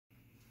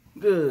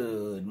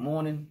Good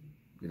morning,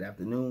 good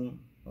afternoon,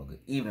 or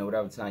good evening,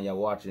 whatever time y'all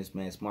watching this,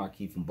 man. It's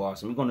Marquis from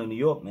Boston. We're going to New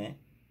York, man.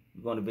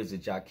 We're going to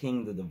visit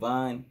Javi the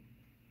Divine.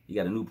 He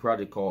got a new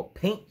project called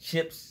Paint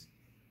Chips.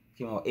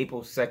 Came out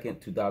April 2nd,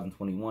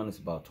 2021. It's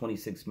about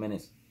 26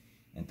 minutes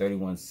and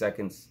 31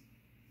 seconds.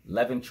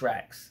 11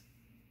 tracks.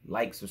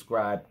 Like,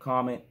 subscribe,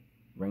 comment,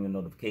 ring the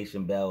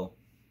notification bell.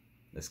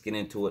 Let's get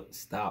into it.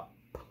 Stop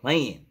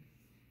playing.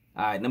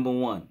 All right, number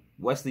one,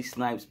 Wesley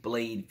Snipes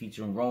Blade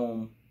featuring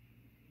Rome.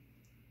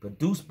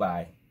 Produced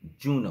by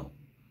Juno.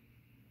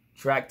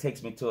 Track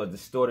takes me to a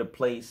distorted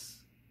place,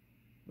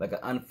 like an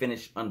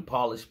unfinished,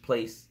 unpolished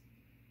place.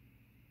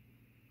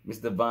 Miss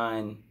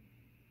Divine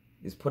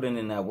is putting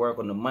in that work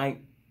on the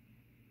mic,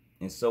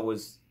 and so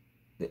is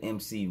the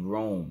MC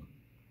Rome.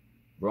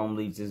 Rome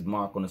leaves his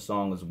mark on the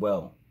song as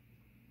well.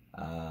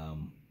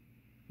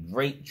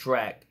 Great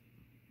track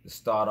to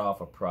start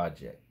off a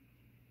project.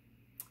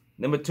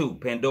 Number two,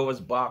 Pandora's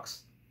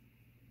Box,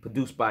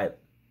 produced by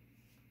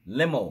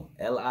Limo,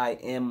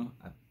 L-I-M.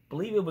 I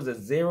believe it was a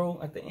 0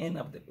 at the end,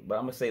 but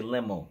I'm going to say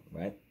Limo,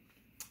 right?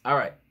 All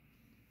right.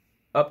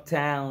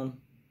 Uptown,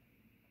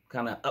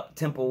 kind of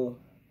up-tempo,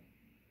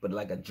 but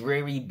like a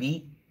dreary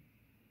beat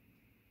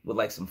with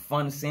like some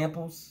fun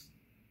samples.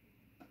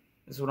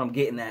 This is what I'm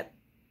getting at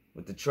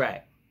with the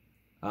track.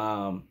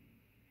 And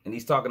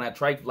he's talking that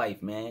trife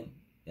life, man.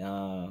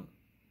 Javi's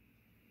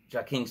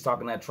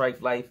talking that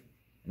trife life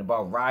and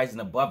about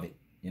rising above it,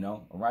 you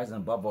know? Rising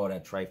above all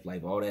that trife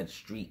life, all that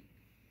street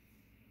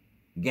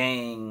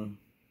gang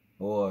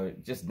or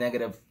just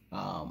negative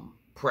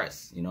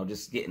press, you know,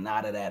 just getting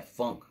out of that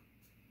funk.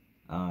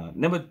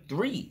 Number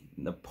three,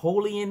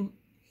 Napoleon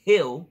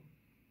Hill,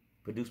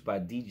 produced by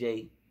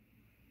DJ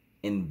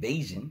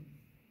Invasion.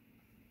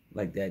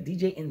 Like that,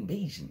 DJ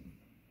Invasion.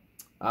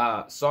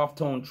 Soft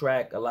tone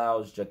track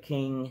allows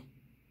Javi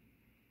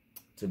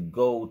to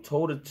go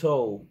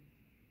toe-to-toe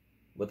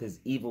with his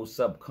evil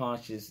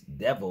subconscious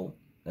devil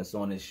that's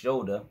on his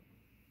shoulder.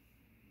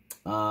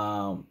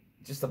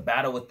 Just a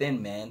battle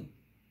within, man.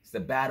 It's the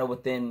battle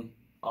within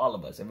all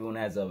of us. Everyone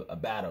has a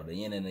battle, the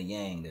yin and the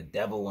yang, the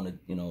devil on the,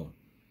 you know,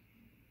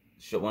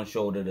 one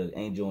shoulder, the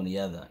angel on the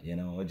other, you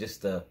know, or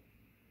just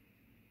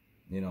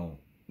you know,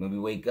 when we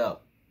wake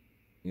up,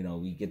 you know,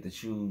 we get to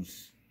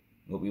choose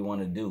what we want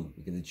to do.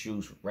 We get to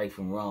choose right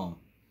from wrong.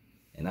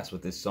 And that's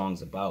what this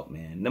song's about,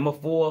 man. Number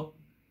four,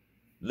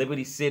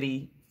 Liberty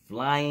City,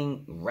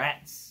 Flying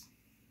Rats.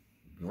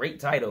 Great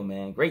title,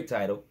 man. Great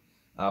title.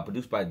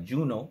 Produced by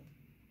Juno.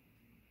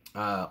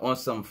 On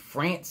some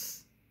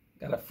France,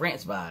 got a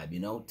France vibe,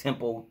 you know,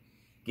 tempo,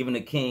 giving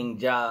the King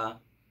Ja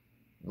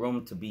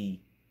room to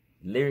be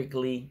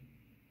lyrically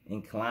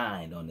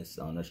inclined on this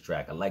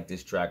track. I like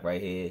this track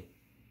right here.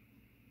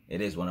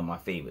 It is one of my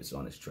favorites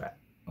on this track,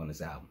 on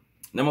this album.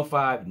 Number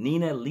five,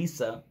 Nina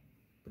Lisa,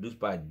 produced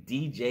by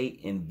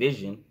DJ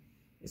Envision.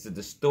 It's a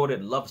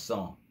distorted love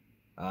song.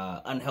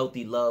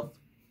 Unhealthy love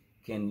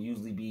can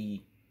usually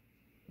be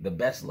the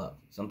best love.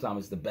 Sometimes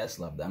it's the best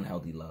love, the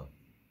unhealthy love.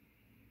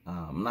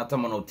 I'm not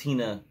talking about no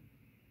Tina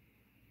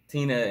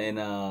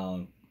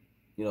and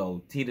you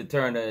know, Tina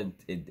Turner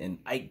and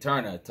Ike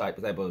Turner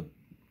type of,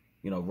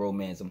 you know,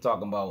 romance. I'm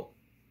talking about,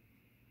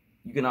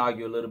 you can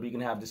argue a little bit, you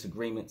can have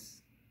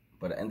disagreements,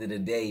 but at the end of the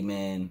day,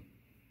 man,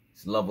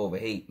 it's love over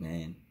hate,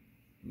 man.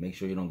 Make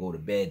sure you don't go to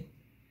bed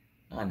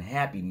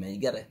unhappy, man. You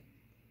gotta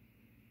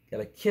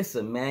kiss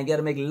her, man. You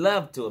gotta make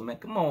love to her, man.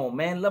 Come on,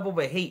 man. Love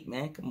over hate,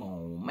 man. Come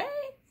on, man.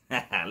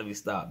 Let me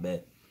stop,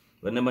 man.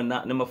 But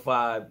number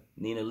five,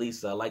 Nina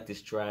Lisa. I like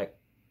this track,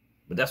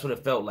 but that's what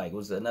it felt like. It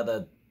was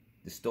another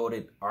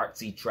distorted,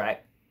 artsy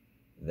track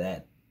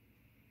that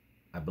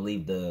I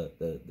believe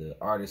the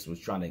artist was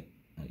trying to,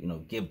 you know,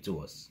 give to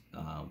us.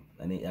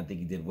 And I think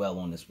he did well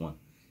on this one.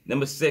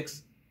 Number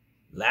six,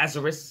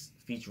 Lazarus,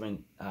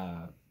 featuring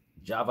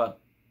Javi,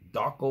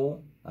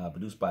 Darko,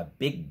 produced by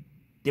Big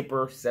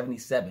Dipper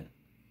 77.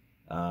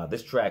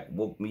 This track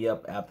woke me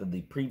up after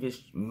the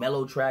previous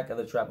mellow track. The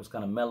other track was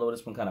kind of mellow.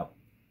 This one kind of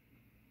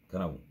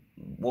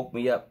woke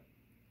me up.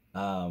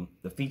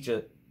 The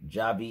feature,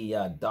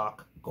 Javi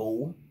Doc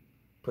Gold,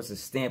 puts a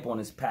stamp on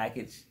his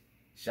package.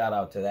 Shout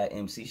out to that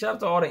MC. Shout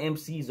out to all the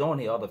MCs on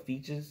here, all the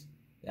features.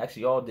 They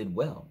actually all did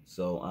well.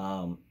 So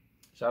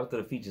shout out to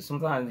the features.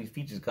 Sometimes these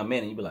features come in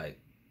and you be like,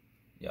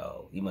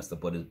 yo, he must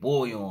have put his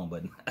boy on.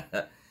 But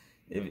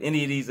if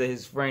any of these are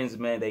his friends,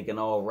 man, they can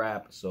all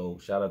rap. So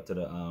shout out to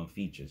the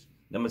features.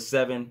 Number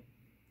seven,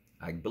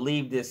 I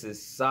believe this is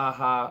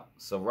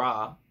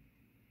Sahasara.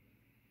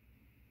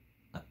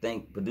 I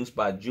think produced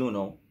by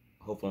Juno.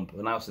 Hopefully I'm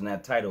pronouncing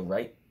that title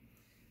right.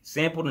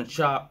 Sampled and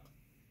chopped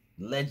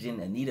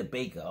legend Anita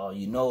Baker. Oh,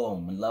 you know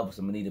I'm in love with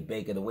some Anita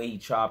Baker. The way he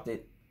chopped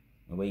it,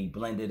 the way he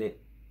blended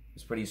it,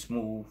 it's pretty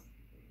smooth.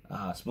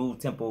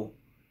 Smooth tempo,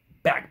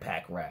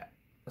 backpack rap.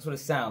 That's what it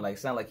sounded like. It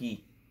sounded like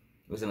he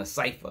was in a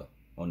cipher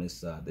on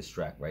this this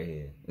track right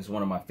here. It's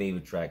one of my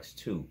favorite tracks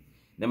too.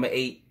 Number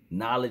eight,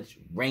 Knowledge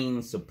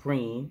Reigns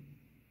Supreme,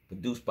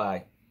 produced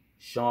by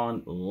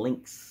Sean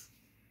Links.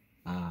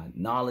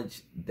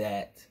 Knowledge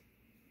that,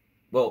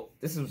 well,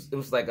 it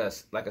was like a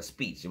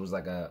speech. It was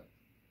like a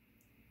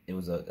it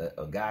was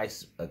a guy,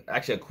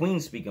 actually a queen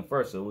speaking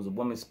first. So it was a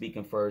woman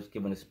speaking first,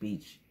 giving a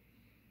speech.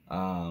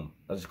 I'll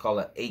just call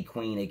it a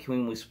queen. A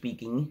queen was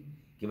speaking,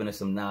 giving us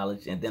some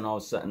knowledge. And then all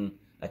of a sudden,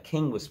 a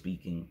king was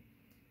speaking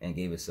and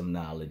gave us some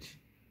knowledge.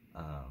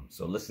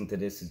 So listen to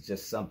this. It's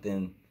just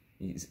something.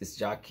 It's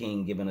Ja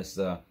King giving us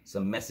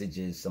some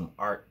messages, some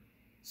art,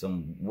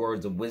 some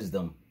words of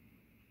wisdom,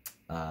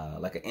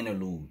 like an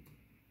interlude.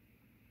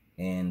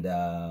 And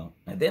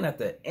then at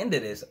the end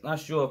of this, I'm not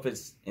sure if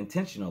it's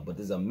intentional, but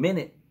there's a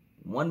minute,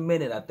 1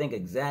 minute, I think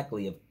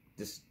exactly, of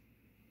this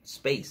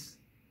space.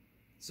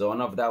 So I don't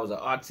know if that was an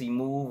artsy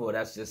move or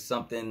that's just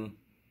something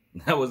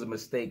that was a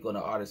mistake on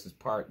the artist's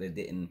part that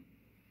didn't,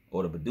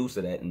 or the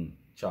producer that didn't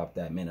chop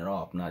that minute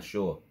off. I'm not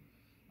sure.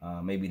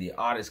 Maybe the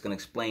artist can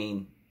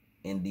explain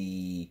in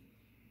the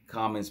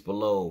comments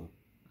below.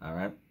 All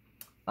right.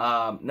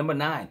 Number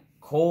 9,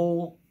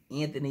 Cole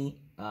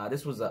Anthony.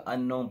 This was an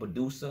unknown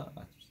producer.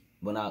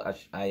 When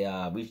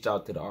I reached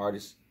out to the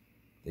artist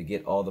to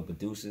get all the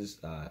producers,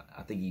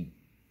 I think he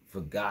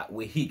forgot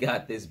where he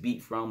got this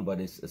beat from,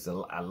 but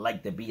I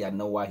like the beat. I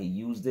know why he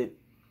used it.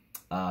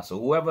 So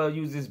whoever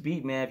used this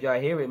beat, man, if y'all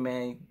hear it,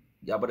 man,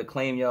 y'all better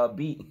claim y'all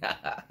beat.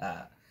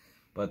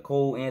 But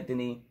Cole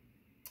Anthony,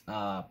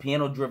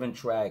 piano-driven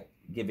track,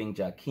 giving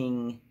Ja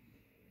King,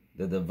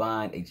 the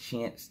Divine, a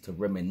chance to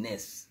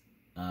reminisce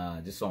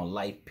just on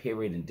life,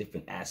 period, and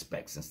different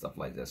aspects and stuff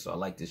like that. So I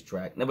like this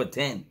track. Number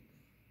 10.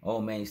 Oh,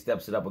 man, he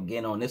steps it up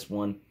again on this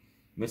one.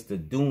 Mr.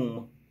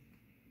 Doom,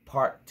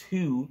 Part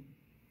 2,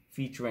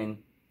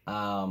 featuring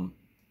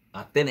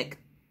Autheni'q.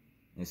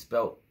 It's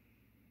spelled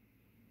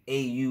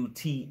A-U-T-H-E-N-I,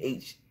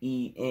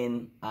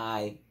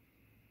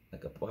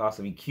 like a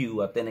apostrophe Q,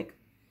 Autheni'q.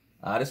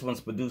 This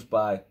one's produced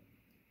by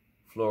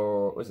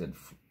Florine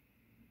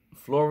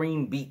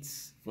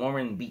Beats.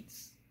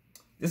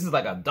 This is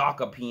like a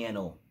darker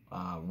piano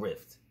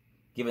riff,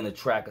 giving the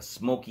track a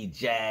smoky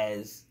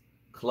jazz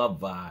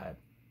club vibe.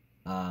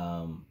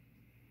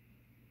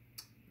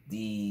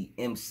 The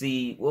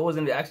MC, what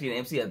wasn't actually an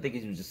MC? I think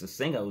he was just a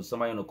singer. It was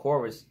somebody on the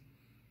chorus.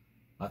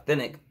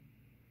 Autheni'q,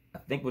 I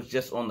think, was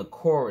just on the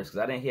chorus because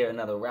I didn't hear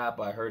another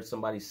rap. I heard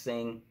somebody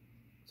sing,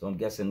 so I'm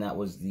guessing that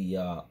was the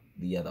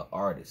other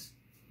artist.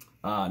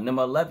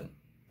 Number 11,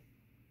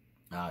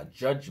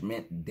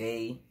 Judgment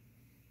Day,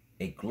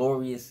 A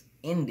Glorious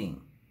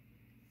Ending.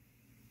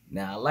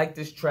 Now I like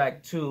this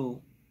track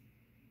too.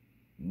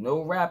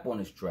 No rap on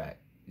this track.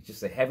 It's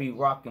just a heavy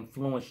rock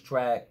influenced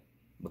track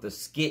with a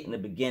skit in the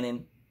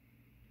beginning,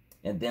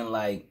 and then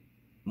like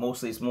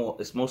mostly it's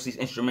mostly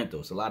instrumental.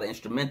 It's a lot of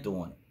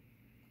instrumental on it,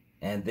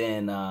 and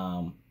then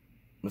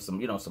with some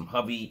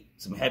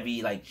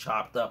heavy like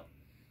chopped up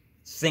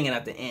singing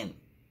at the end.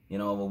 You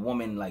know, of a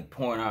woman like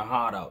pouring her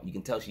heart out. You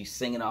can tell she's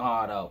singing her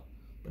heart out,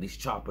 but he's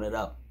chopping it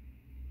up.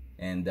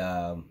 And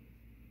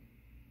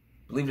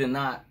believe it or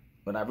not,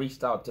 when I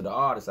reached out to the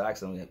artist, I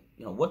asked him,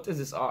 you know, what does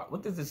this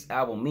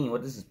album mean?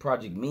 What does this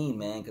project mean,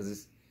 man?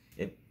 Because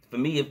for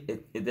me,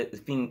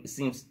 it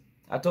seems.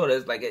 I told her,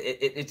 it's like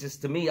it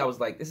just, to me, I was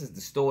like, this is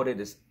distorted.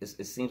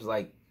 It seems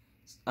like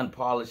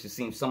unpolished. It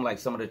seems some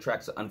of the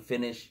tracks are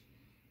unfinished.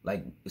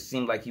 Like it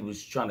seemed like he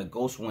was trying to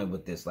ghost win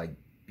with this, like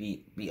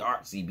be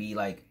artsy, be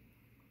like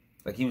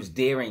he was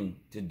daring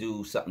to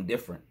do something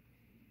different.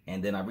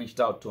 And then I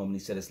reached out to him and he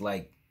said it's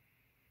like,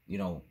 you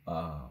know,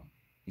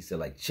 he said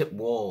like chip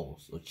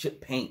walls or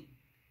chip paint,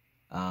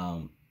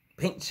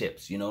 paint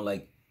chips, you know,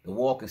 like the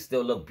wall can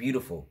still look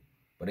beautiful,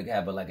 but it can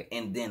have like an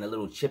indent, a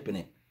little chip in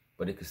it,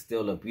 but it could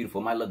still look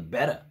beautiful. It might look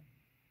better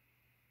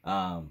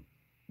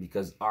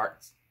because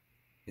art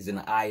is in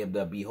the eye of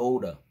the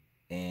beholder.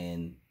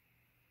 And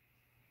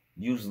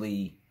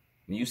usually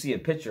when you see a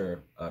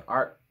picture of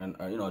art, and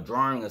you know, a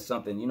drawing or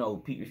something, you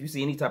know, if you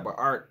see any type of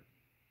art,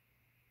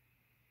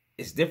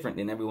 it's different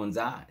in everyone's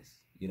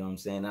eyes. You know what I'm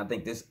saying? I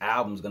think this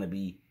album's going to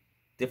be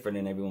different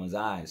in everyone's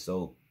eyes.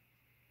 So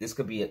this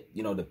could be,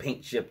 you know, the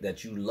paint chip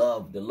that you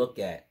love to look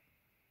at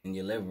in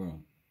your living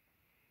room.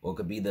 Or it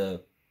could be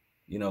the,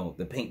 you know,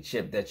 the paint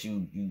chip that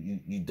you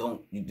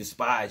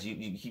despise.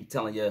 You keep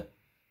telling your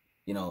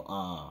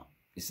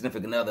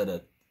significant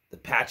other to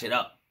patch it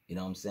up. You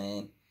know what I'm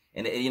saying?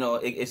 And, you know,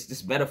 it's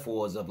just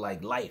metaphors of,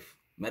 like, life.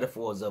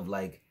 Metaphors of,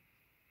 like,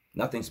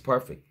 nothing's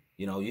perfect.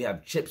 You know, you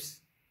have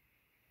chips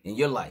in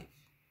your life.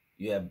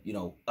 You have, you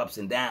know, ups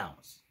and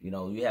downs. You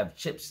know, you have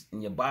chips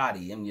in your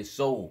body, in your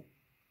soul,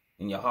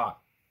 in your heart.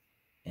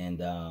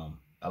 And I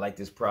like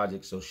this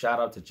project. So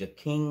shout out to Ja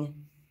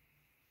King,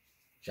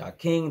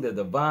 the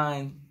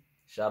Divine.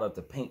 Shout out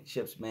to Paint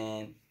Chips,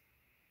 man.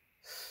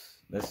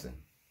 Listen,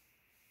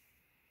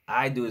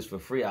 I do this for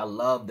free. I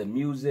love the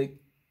music.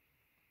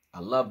 I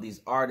love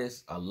these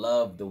artists. I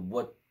love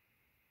what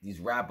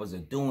these rappers are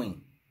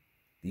doing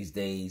these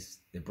days.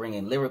 They're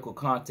bringing lyrical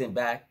content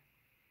back,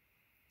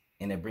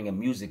 and they're bringing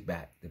music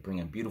back. They're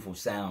bringing beautiful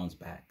sounds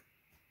back.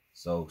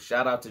 So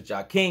shout out to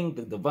Ja King,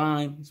 the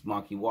Divine. It's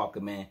Marquis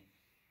Walker, man.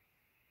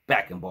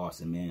 Back in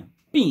Boston, man.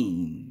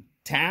 Bean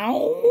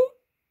Town.